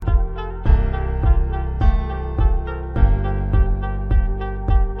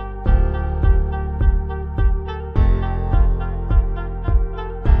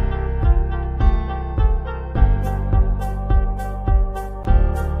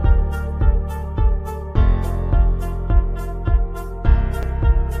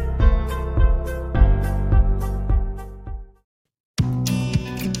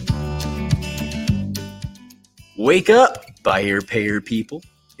Wake up, buyer payer people.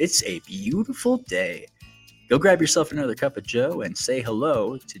 It's a beautiful day. Go grab yourself another cup of joe and say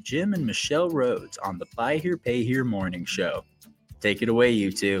hello to Jim and Michelle Rhodes on the Buy Here Pay Here morning show. Take it away,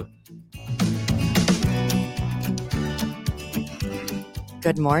 you two.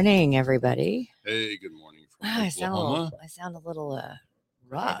 Good morning, everybody. Hey, good morning from I Oklahoma. sound a little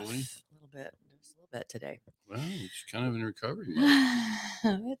rough, Wobbly. just a little bit today. Well, it's kind of in recovery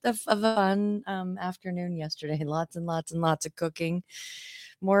mode. Of a fun afternoon yesterday. Lots and lots and lots of cooking.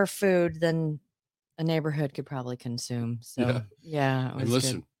 More food than a neighborhood could probably consume. So yeah, it was And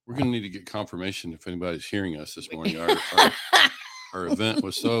listen, good. we're going to need to get confirmation if anybody's hearing us this morning. Our event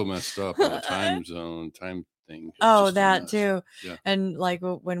was so messed up on the time zone, time thing. Oh, that too. Yeah. And like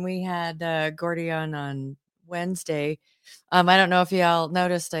when we had Gordy on Wednesday, I don't know if y'all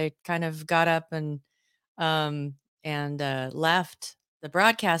noticed, I kind of got up and left the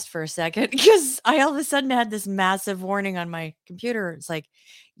broadcast for a second because I all of a sudden had this massive warning on my computer. It's like,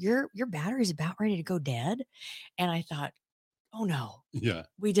 your battery's about ready to go dead. And I thought, oh no, Yeah.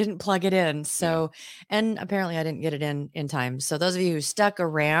 we didn't plug it in. So, and apparently I didn't get it in time. So those of you who stuck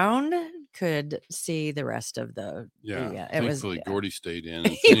around could see the rest of the Thankfully, Gordy stayed in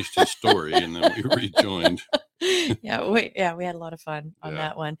and finished his story, and then we rejoined. we had a lot of fun on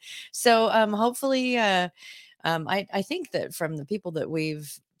that one. So hopefully I think that from the people that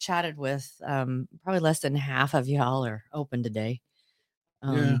we've chatted with, probably less than half of y'all are open today.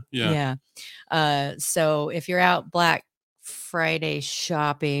 So if you're out Black Friday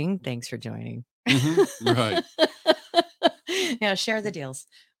shopping, thanks for joining. Right. Share the deals.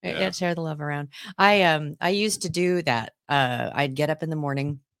 Share the love around. I used to do that. I'd get up in the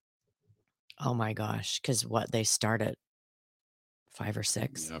morning. Oh my gosh, because they start at 5 or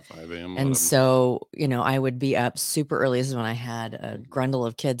 6. Yeah, 5 a.m. And so, I would be up super early. This is when I had a grundle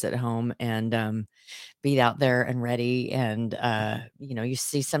of kids at home and be out there and ready. And, you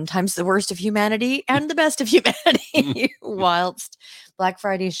see sometimes the worst of humanity and the best of humanity whilst Black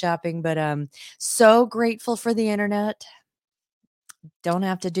Friday shopping. But so grateful for the internet. Don't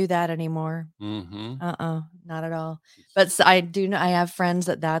have to do that anymore. Not at all. But I have friends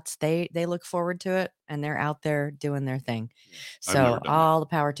they look forward to it and they're out there doing their thing. So all the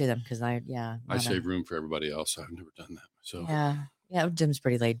power to them because I save room for everybody else. I've never done that. So yeah, Jim's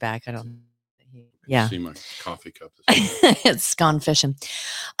pretty laid back. I don't. See my coffee cup. It's gone fishing.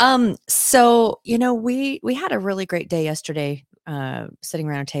 So we had a really great day yesterday. Sitting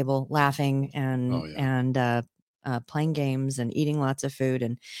around a table, laughing and playing games and eating lots of food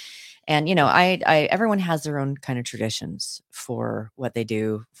and I everyone has their own kind of traditions for what they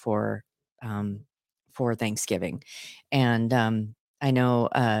do for Thanksgiving, and I know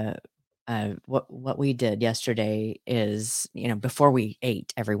what we did yesterday is before we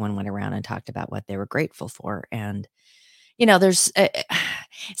ate, everyone went around and talked about what they were grateful for, and there's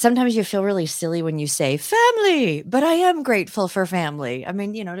sometimes you feel really silly when you say family, but I am grateful for family. I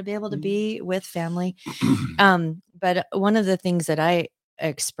mean, to be able to be with family. But one of the things that I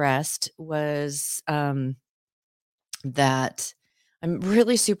expressed was that I'm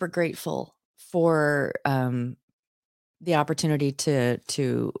really super grateful for the opportunity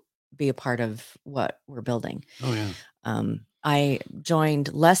to be a part of what we're building. Oh yeah. I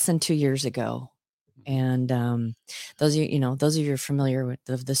joined less than 2 years ago. And those of you who are familiar with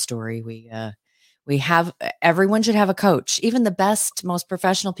the story, we have, everyone should have a coach. Even the best, most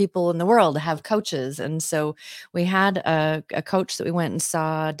professional people in the world have coaches. And so we had a coach that we went and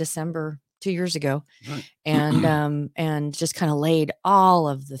saw December 2 years ago, right. and just kind of laid all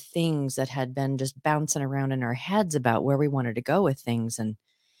of the things that had been just bouncing around in our heads about where we wanted to go with things.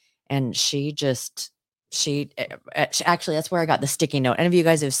 And she actually, that's where I got the sticky note. Any of you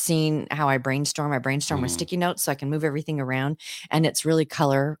guys have seen how I brainstorm with sticky notes so I can move everything around, and it's really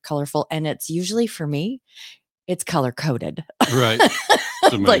colorful. And it's usually, for me, it's color coded. Right.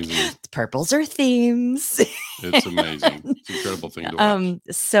 It's amazing. Like purples are themes. It's amazing. It's an incredible thing to watch.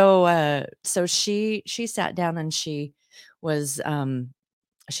 So she sat down and she was,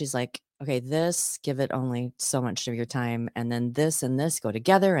 she's like, okay, this, give it only so much of your time. And then this and this go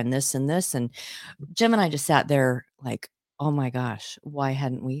together and this and this. And Jim and I just sat there like, oh my gosh, why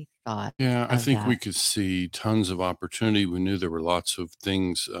hadn't we thought? Yeah, I think that? we could see tons of opportunity. We knew there were lots of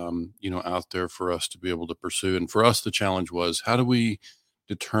things, out there for us to be able to pursue. And for us, the challenge was, how do we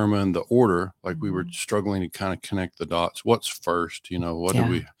determine the order? Like we were struggling to kind of connect the dots. What's first? What do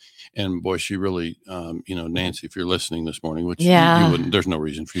we? And boy, she really, Nancy, if you're listening this morning, which you wouldn't, there's no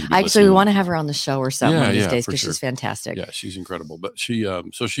reason for you to be actually, listening. we want to have her on the show or something one of these days because she's fantastic. Yeah, she's incredible. But she,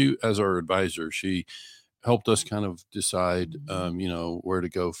 as our advisor, she helped us kind of decide, where to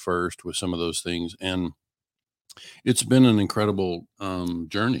go first with some of those things. And It's been an incredible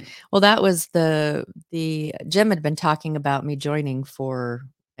journey. Well, that was the Jim had been talking about me joining for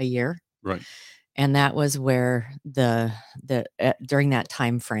a year, Right. and that was where the during that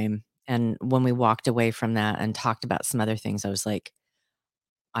time frame, and when we walked away from that and talked about some other things, I was like,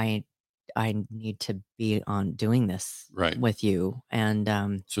 I need to be on doing this Right. with you, and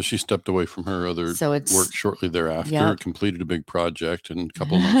So she stepped away from her other so it's work shortly thereafter, Yep. completed a big project, and a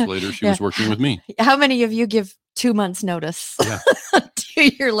couple of months later, she Yeah. was working with me. How many of you give 2 months notice Yeah.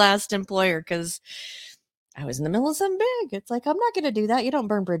 to your last employer? Because I was in the middle of something big. It's like, I'm not going to do that. You don't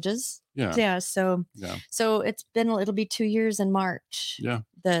burn bridges. Yeah. Yeah. So Yeah. it'll be 2 years in March Yeah.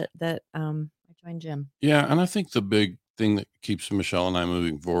 that I joined Jim. Yeah. And I think the big thing that keeps Michelle and I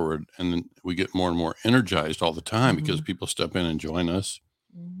moving forward, and then we get more and more energized all the time because Mhm. people step in and join us,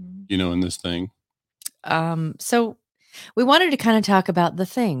 Mhm. in this thing. So we wanted to kind of talk about the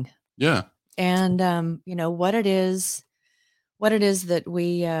thing Yeah. and, what it is that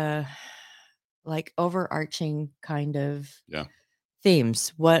we, like overarching kind of Yeah.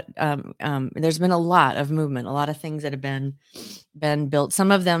 themes. There's been a lot of movement, a lot of things that have been built.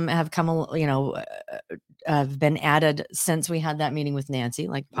 Some of them have have been added since we had that meeting with Nancy,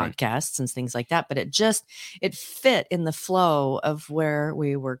 like Right. podcasts and things like that. But it fit in the flow of where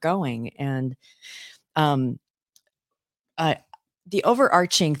we were going. And the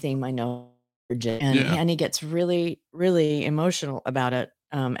overarching theme, I know, and he gets really, really emotional about it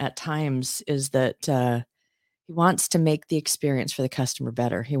at times, is that he wants to make the experience for the customer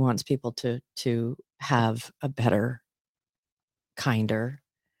better. He wants people to have a better, kinder,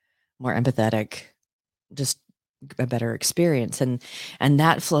 more empathetic, just a better experience, and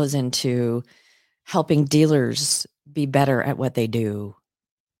that flows into helping dealers be better at what they do.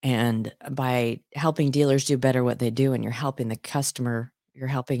 And by helping dealers do better what they do, and you're helping the customer, you're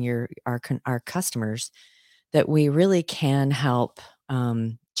helping our customers, that we really can help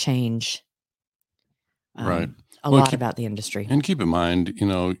change Right. a Well, lot about the industry. and keep in mind,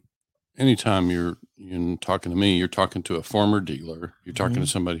 anytime you're talking to me, you're talking to a former dealer. You're talking to Mhm.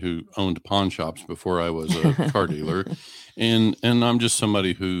 somebody who owned pawn shops before I was a car dealer, and I'm just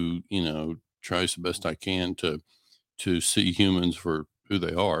somebody who tries the best I can to see humans for who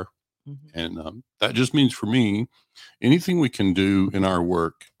they are, Mhm. and that just means for me, anything we can do in our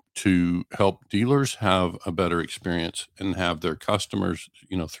work to help dealers have a better experience and have their customers,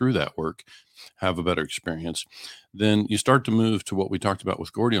 through that work, have a better experience, then you start to move to what we talked about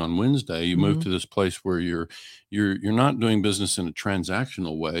with Gordy on Wednesday. You move Mhm. to this place where you're not doing business in a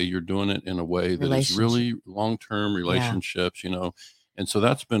transactional way. You're doing it in a way that is really long-term relationships, And so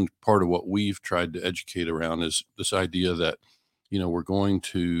that's been part of what we've tried to educate around, is this idea that, we're going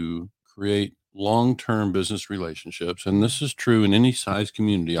to create long-term business relationships. And this is true in any size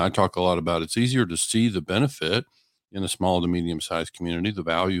community. I talk a lot about it's easier to see the benefit in a small to medium sized community, the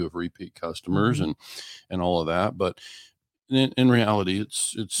value of repeat customers Mhm. and all of that. But in reality,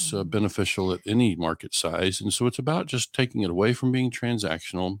 it's beneficial at any market size. And so it's about just taking it away from being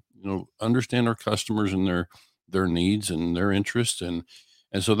transactional, understand our customers and their needs and their interests. And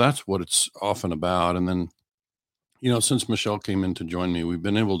so that's what it's often about. And then, since Michelle came in to join me, we've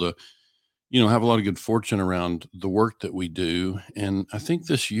been able to have a lot of good fortune around the work that we do. And I think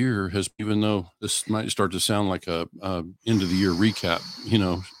this year has, even though this might start to sound like a end of the year recap,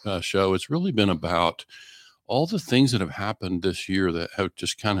 show, it's really been about all the things that have happened this year that have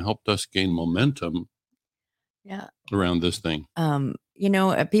just kind of helped us gain momentum Yeah. around this thing.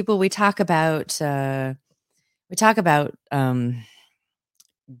 People, we talk about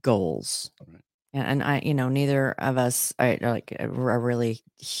goals. Right. And I, neither of us are really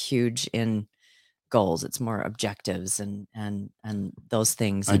huge in goals. It's more objectives and those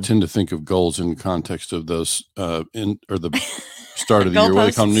things. I And tend to think of goals in context of those the start of the year, what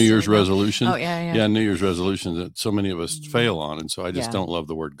they call New goalposts. Year's resolutions. Oh yeah. Yeah, New Year's resolutions that so many of us Mhm. fail on. And so I just Yeah. don't love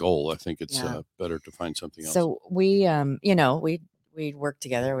the word goal. I think it's Yeah. better to find something else. So we, we work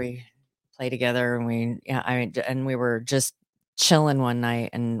together, we play together, and and we were just chilling one night,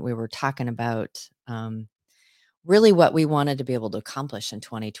 and we were talking about really what we wanted to be able to accomplish in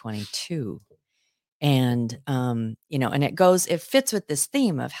 2022. And and it fits with this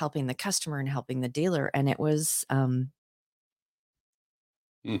theme of helping the customer and helping the dealer. And it was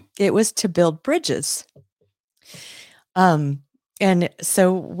to build bridges. And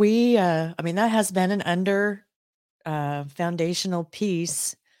so we, that has been an foundational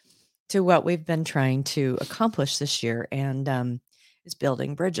piece to what we've been trying to accomplish this year, and is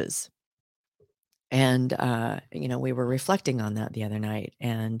building bridges. And we were reflecting on that the other night,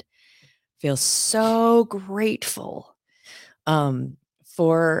 and feel so grateful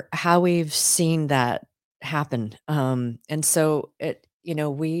for how we've seen that happen. And so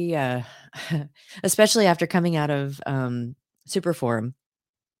we, especially after coming out of Super Forum,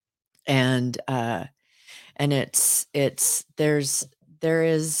 and there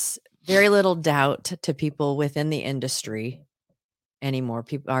is very little doubt to people within the industry anymore,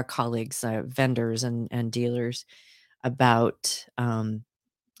 people, our colleagues, vendors and dealers, about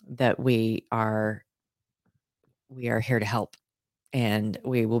that we are here to help, and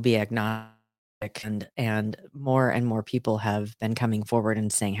we will be agnostic, and more people have been coming forward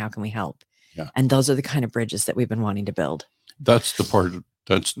and saying, how can we help? Yeah. And those are the kind of bridges that we've been wanting to build. That's the part.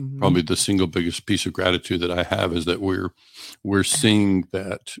 That's Mhm. probably the single biggest piece of gratitude that I have, is that we're seeing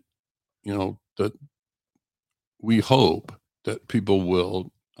that, that we hope that people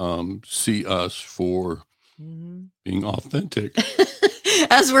will see us for Mhm. being authentic.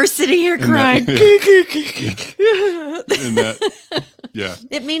 As we're sitting here And crying. Yeah.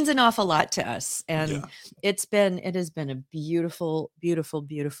 It means an awful lot to us. And Yeah. it has been a beautiful, beautiful,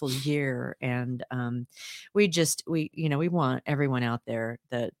 beautiful year. And we want everyone out there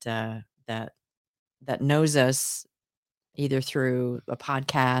that knows us, either through a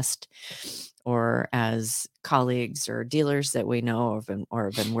podcast or as colleagues or dealers that we know of or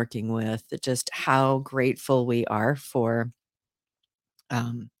have been working with, just how grateful we are for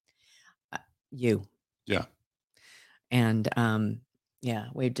you. Yeah. And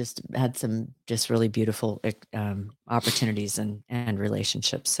we've just had some just really beautiful opportunities and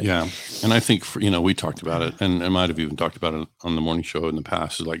relationships. Yeah. And I think, we talked about it, and I might have even talked about it on the morning show in the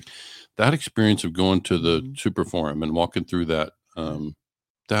past, is like that experience of going to the Mhm. Super Forum and walking through that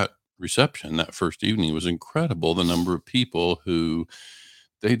reception that first evening was incredible. The number of people who,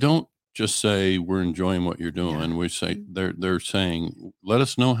 they don't just say, we're enjoying what you're doing. Yeah. We say, they're saying, let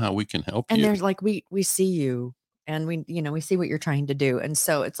us know how we can help And you. there's like, we see you, and we see what you're trying to do. And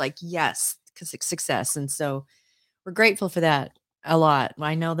so it's like, yes, because it's success. And so we're grateful for that a lot.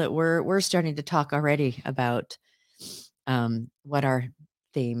 I know that we're starting to talk already about what our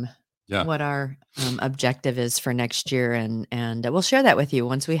theme, Yeah. what our objective is for next year, and we'll share that with you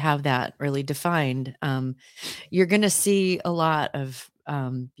once we have that really defined. You're going to see a lot of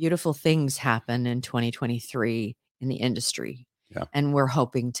beautiful things happen in 2023 in the industry. Yeah. And we're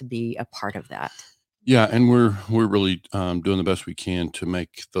hoping to be a part of that. Yeah, and we're really doing the best we can to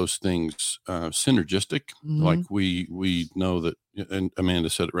make those things synergistic. Mhm. Like we know that, and Amanda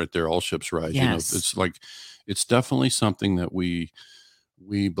said it right there, all ships rise. Yes. It's like, it's definitely something that we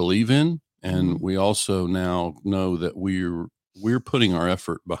believe in, and Mhm. we also now know that we're putting our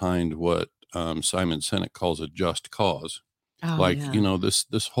effort behind what Simon Sinek calls a just cause. Oh, Like, yeah.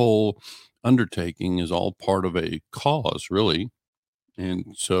 this whole undertaking is all part of a cause, really.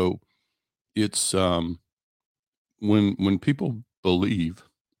 And so it's when people believe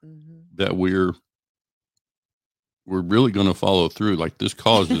Mhm. that we're really going to follow through, like this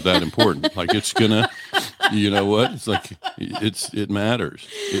cause is that important, like it's gonna, it's like it matters,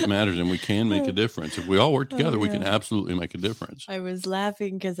 and we can make a difference if we all work together. We can yeah. absolutely make a difference. I was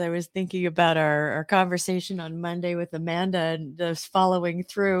laughing because I was thinking about our conversation on Monday with Amanda and just following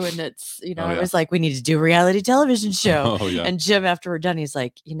through. And it's, Oh, I yeah. was like, we need to do a reality television show. Oh, yeah. And Jim, after we're done, he's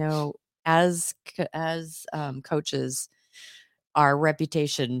like, as coaches, our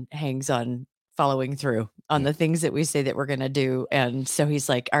reputation hangs on following through on Yeah. the things that we say that we're going to do. And so he's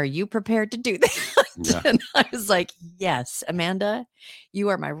like, are you prepared to do that? Yeah. And I was like, yes, Amanda, you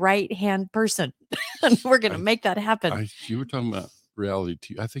are my right hand person. And we're going to make that happen. You were talking about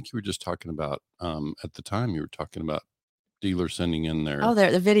reality I think you were just talking about at the time you were talking about dealers sending in their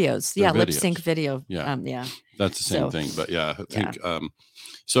the videos. their Yeah. Lip sync videos. video. Yeah. Yeah. That's the same So- thing, but yeah, I Yeah. think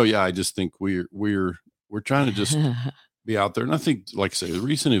so yeah, I just think we're trying to just be out there. And I think, like I say, the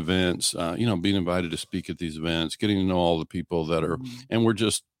recent events, being invited to speak at these events, getting to know all the people that are, Mhm. and we're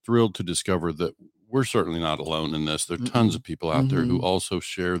just thrilled to discover that we're certainly not alone in this. There are tons of people out there who Mhm. also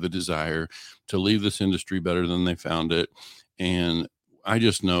share the desire to leave this industry better than they found it. And I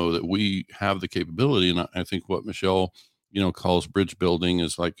just know that we have the capability. And I think what Michelle, calls bridge building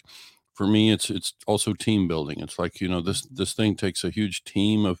is like, for me, it's also team building. It's like, this thing takes a huge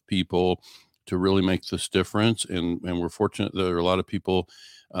team of people to really make this difference. And we're fortunate that there are a lot of people,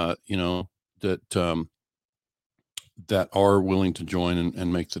 that are willing to join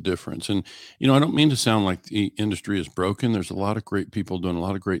and make the difference. And, I don't mean to sound like the industry is broken. There's a lot of great people doing a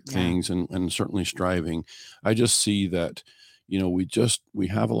lot of great Yeah. things and certainly striving. I just see that, we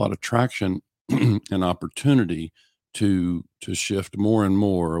have a lot of traction and opportunity to shift more and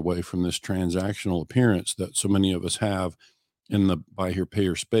more away from this transactional appearance that so many of us have in the buy here, pay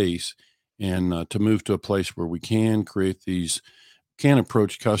here space, and to move to a place where we can create these can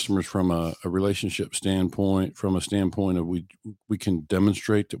approach customers from a relationship standpoint, from a standpoint of we can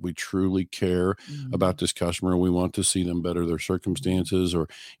demonstrate that we truly care about this customer and we want to see them better their circumstances, or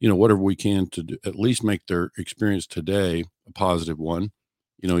whatever we can to do, at least make their experience today a positive one,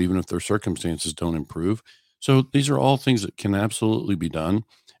 even if their circumstances don't improve. So these are all things that can absolutely be done.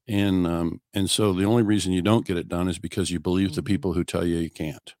 And so the only reason you don't get it done is because you believe the people who tell you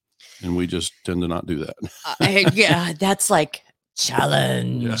can't. And we just tend to not do that. Yeah, that's like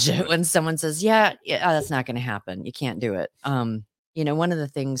challenge when someone says, yeah, that's not going to happen. You can't do it. One of the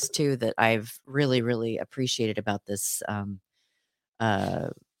things too that I've really, really appreciated about this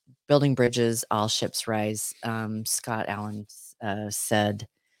Building Bridges, All Ships Rise, Scott Allen said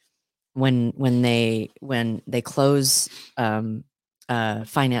when they close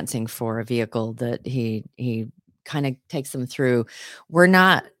financing for a vehicle that he kind of takes them through, we're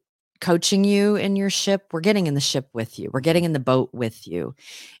not coaching you in your ship, we're getting in the ship with you, we're getting in the boat with you.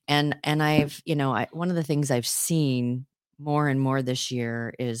 And I've one of the things I've seen more and more this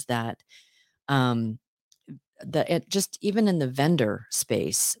year is that it just, even in the vendor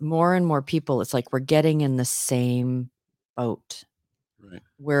space, more and more people, it's like we're getting in the same boat, right,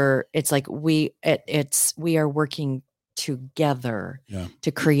 where it's like we are working together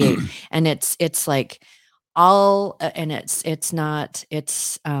to create. And it's like all, and it's not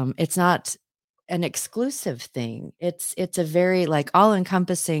an exclusive thing. It's a very like all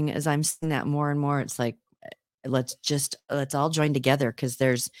encompassing. As I'm seeing that more and more, it's like let's all join together, because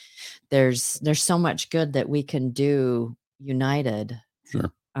there's so much good that we can do united.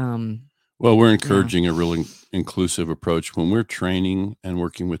 Sure. Well, we're encouraging a really inclusive approach when we're training and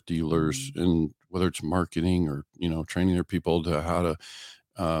working with dealers, and whether it's marketing or training their people to how to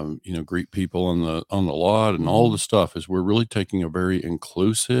greet people on the lot and all the stuff, is we're really taking a very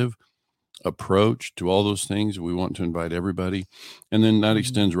inclusive approach to all those things. We want to invite everybody, and then that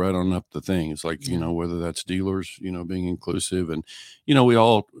extends right on up the thing. It's like whether that's dealers being inclusive, and we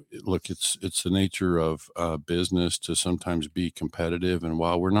all look, it's the nature of business to sometimes be competitive. And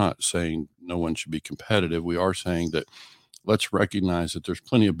while we're not saying no one should be competitive, we are saying that let's recognize that there's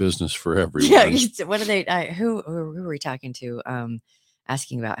plenty of business for everyone. What are they who were we talking to,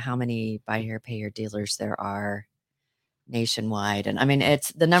 asking about how many Buy Here Pay Here dealers there are nationwide? And I mean,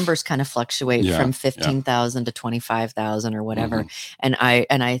 it's the numbers kind of fluctuate from 15,000 to 25,000 or whatever. And I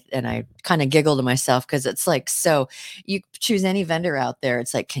kind of giggle to myself, because it's like, so you choose any vendor out there,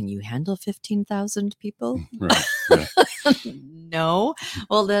 it's like, can you handle 15,000 people? Right. No.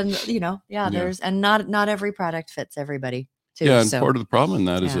 Well, then there's, and not every product fits everybody too. And part of the problem in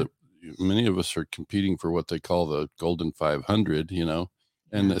that is that many of us are competing for what they call the golden 500,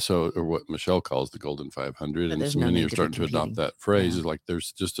 and so, or what Michelle calls the golden 500, and so many are starting to adopt that phrase. Is like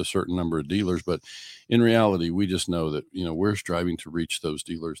there's just a certain number of dealers, but in reality, we just know that we're striving to reach those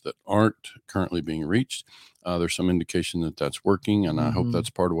dealers that aren't currently being reached. There's some indication that that's working, and I hope that's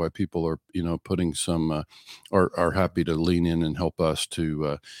part of why people are putting some are happy to lean in and help us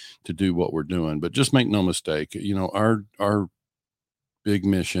to do what we're doing. But just make no mistake, our big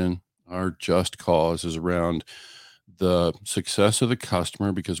mission, our just cause, is around the success of the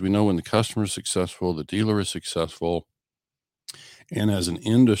customer, because we know when the customer is successful, the dealer is successful. And as an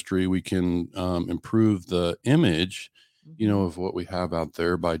industry, we can improve the image, of what we have out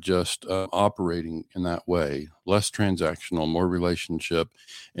there by just operating in that way, less transactional, more relationship.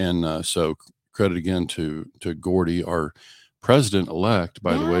 And so credit again to Gordy, our president-elect,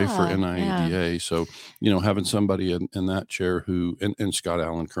 by the way, for NIADA. So, having somebody in that chair who, and Scott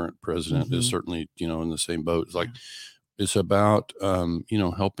Allen, current president, is certainly, in the same boat. It's like, it's about,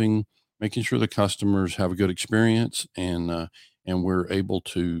 helping, making sure the customers have a good experience, and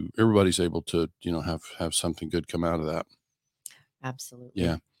everybody's able to, have something good come out of that. Absolutely.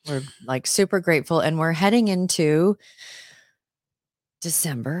 Yeah. We're like super grateful, and we're heading into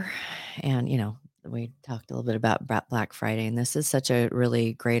December, and, we talked a little bit about Black Friday, and this is such a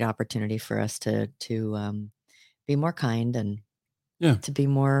really great opportunity for us to be more kind, and to be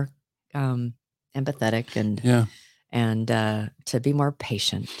more empathetic, and to be more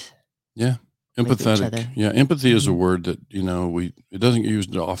patient. Yeah. Empathetic. Yeah. Empathy is a word that, it doesn't get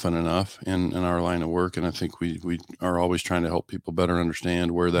used often enough in our line of work. And I think we are always trying to help people better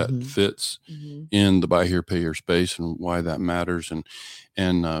understand where that fits in the Buy Here Pay Here space, and why that matters.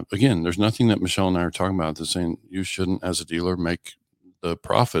 And again, there's nothing that Michelle and I are talking about that's saying you shouldn't, as a dealer, make the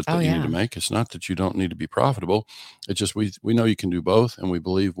profit that you need to make. It's not that you don't need to be profitable. It's just, we know you can do both. And we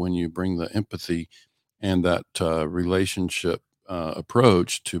believe when you bring the empathy and that relationship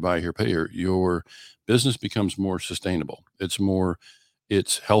approach to Buy Here Pay Here, your business becomes more sustainable.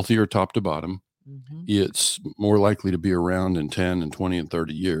 It's healthier top to bottom. Mhm. it's more likely to be around in 10 and 20 and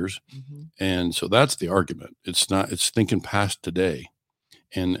 30 years. Mhm. And so that's the argument. It's thinking past today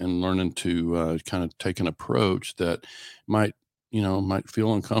and learning to kind of take an approach that might, might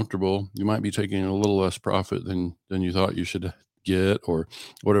feel uncomfortable. You might be taking a little less profit than you thought you should get, or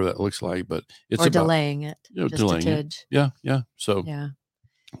whatever that looks like. But it's Or about, delaying it just a delaying it. tidge. Yeah. Yeah. So Yeah.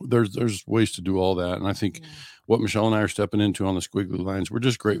 there's ways to do all that. And I think Yeah. what Michelle and I are stepping into on the Squiggly Lines, we're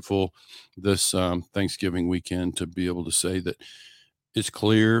just grateful this Thanksgiving weekend to be able to say that it's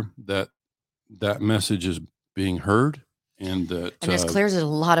clear that that message is being heard, and that And it's clear there's a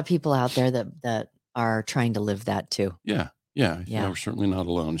lot of people out there that are trying to live that too. yeah, Yeah. we're certainly not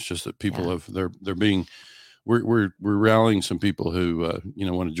alone. It's just that people Yeah. have they're being we're rallying some people who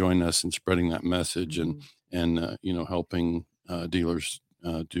want to join us in spreading that message, Mhm. and helping dealers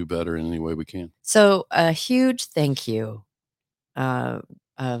do better in any way we can. So a huge thank you,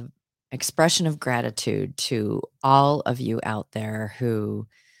 of expression of gratitude to all of you out there who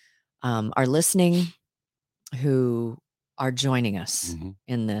are listening, who are joining us Mhm.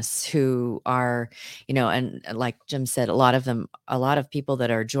 in this, who are, and like Jim said, a lot of people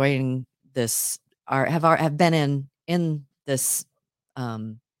that are joining this have been in this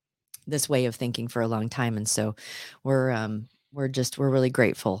this way of thinking for a long time, and so we're really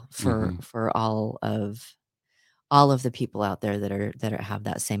grateful Mhm. for all of the people out there that have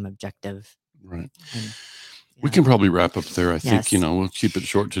that same objective. Right. And We yeah. can probably wrap up there. I think, Yes. we'll keep it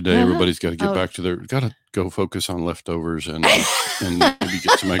short today. Uh-huh. Everybody's got to get Oh. back to got to go focus on leftovers and maybe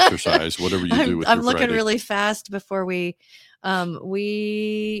get some exercise, whatever you do with I'm your looking Friday. really fast before we don't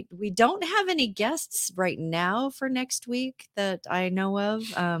have any guests right now for next week that I know of.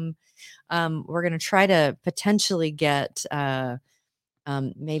 We're going to try to potentially get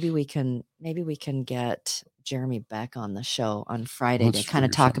maybe we can get Jeremy Beck on the show on Friday Let's to kind of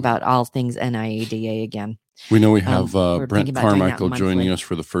figure talk something about all things NIADA again. We know we have we're Brent thinking about doing that Carmichael joining monthly. us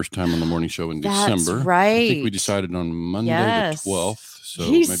for the first time on the morning show in That's December. I think we right. decided on Monday Yes. the 12th. So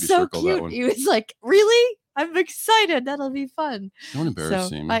He's maybe so circle that cute. one. He was like, "Really? I'm excited. That'll be fun." Don't embarrass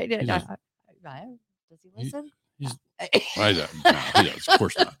So him. does he listen? He's, No. I don't. No, he does. Of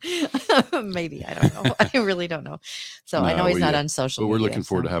course not. Maybe, I don't know. I really don't know. So I know he's not on social But media. we're looking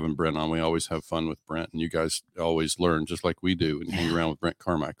forward to so. having Brent on. We always have fun with Brent, and you guys always learn just like we do and hang Yeah. around with Brent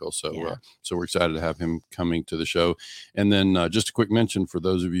Carmichael. So, Yeah. so we're excited to have him coming to the show. And then just a quick mention for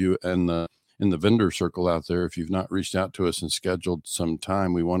those of you in the vendor circle out there, if you've not reached out to us and scheduled some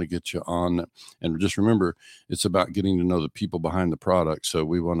time, we want to get you on. And just remember, it's about getting to know the people behind the product. So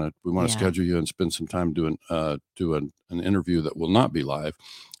we want to Yeah. schedule you and spend some time doing an interview that will not be live,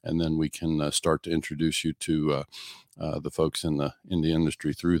 and then we can start to introduce you to the folks in the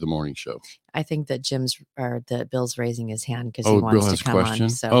industry through the morning show. I think that Bill's raising his hand because Oh, he Bill wants has to a come question. on.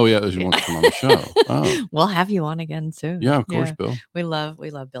 So Oh yeah, he wants to come on the show. Oh, we'll have you on again soon. yeah, of course, Bill. We love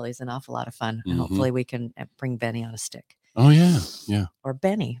Billy. He's an awful lot of fun. And Mhm. hopefully we can bring Benny on a stick, Oh yeah, yeah, or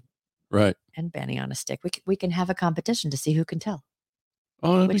Benny right. and Benny on a stick. We can have a competition to see who can tell.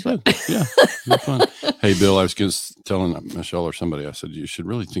 Oh, that'd Which be one? good. Yeah, it'd be fun. Hey, Bill, I was just telling Michelle or somebody, I said, you should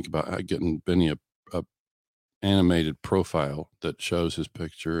really think about getting Benny a animated profile that shows his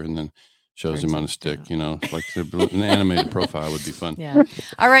picture and then shows him on a stick, like an animated profile would be fun. Yeah.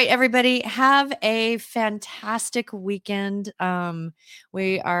 All right, everybody, have a fantastic weekend.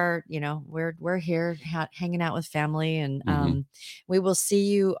 We are, we're here hanging out with family, and Mhm. we will see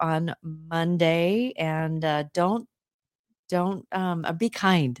you on Monday. And don't be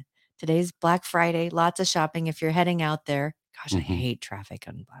kind. Today's Black Friday. Lots of shopping if you're heading out there. Gosh, I Mhm. hate traffic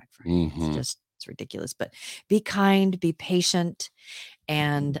on Black Friday. Mhm. It's ridiculous. But be kind, be patient,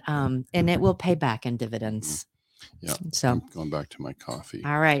 and it will pay back in dividends. Yeah. So I'm going back to my coffee.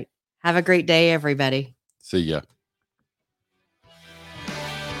 all right. Have a great day, everybody. See ya.